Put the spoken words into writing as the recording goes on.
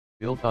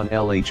Built on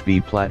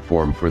LHB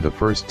platform for the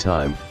first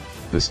time,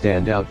 the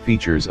standout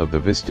features of the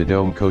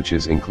Vistadome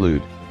coaches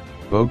include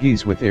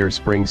bogies with air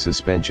spring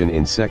suspension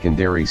in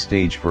secondary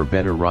stage for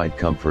better ride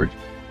comfort,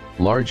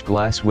 large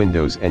glass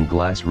windows and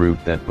glass roof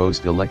that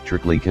boast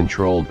electrically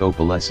controlled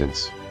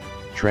opalescence,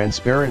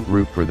 transparent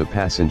roof for the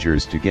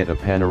passengers to get a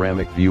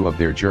panoramic view of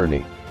their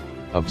journey,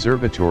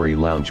 observatory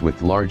lounge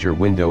with larger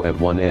window at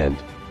one end,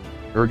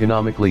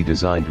 ergonomically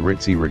designed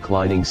ritzy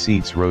reclining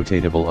seats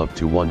rotatable up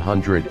to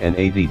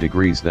 180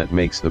 degrees that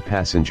makes the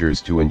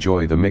passengers to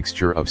enjoy the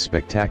mixture of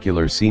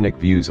spectacular scenic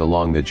views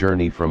along the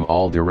journey from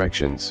all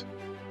directions.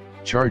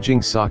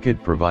 Charging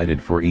socket provided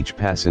for each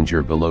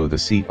passenger below the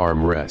seat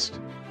armrest.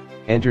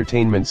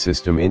 Entertainment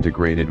system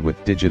integrated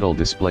with digital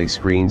display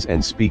screens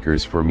and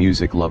speakers for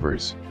music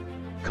lovers.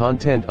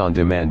 Content on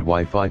demand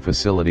Wi-Fi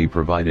facility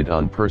provided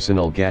on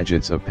personal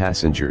gadgets of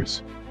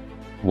passengers.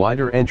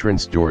 Wider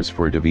entrance doors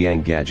for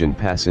Divyangajn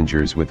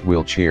passengers with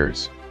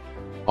wheelchairs.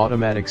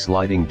 Automatic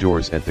sliding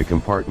doors at the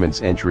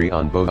compartment's entry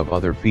on both. Of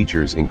other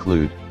features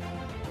include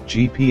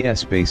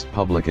GPS-based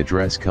public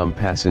address cum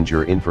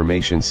passenger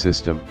information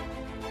system,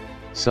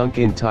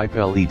 sunk-in type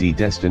LED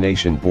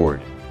destination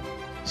board,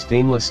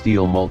 stainless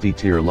steel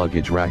multi-tier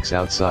luggage racks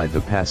outside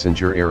the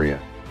passenger area,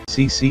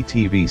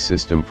 CCTV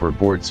system for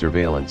board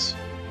surveillance,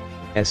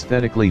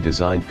 aesthetically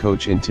designed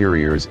coach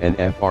interiors and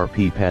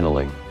FRP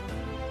paneling.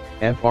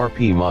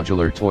 FRP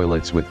modular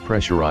toilets with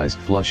pressurized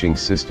flushing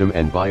system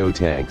and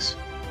biotanks.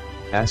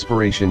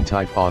 Aspiration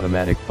type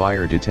automatic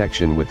fire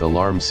detection with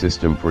alarm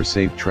system for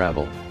safe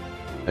travel.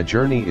 A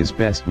journey is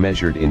best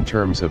measured in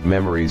terms of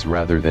memories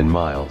rather than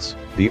miles.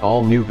 The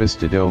all-new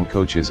Vistadome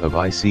coaches of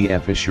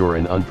ICF assure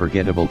an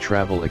unforgettable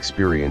travel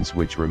experience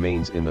which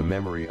remains in the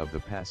memory of the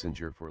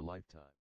passenger for lifetime.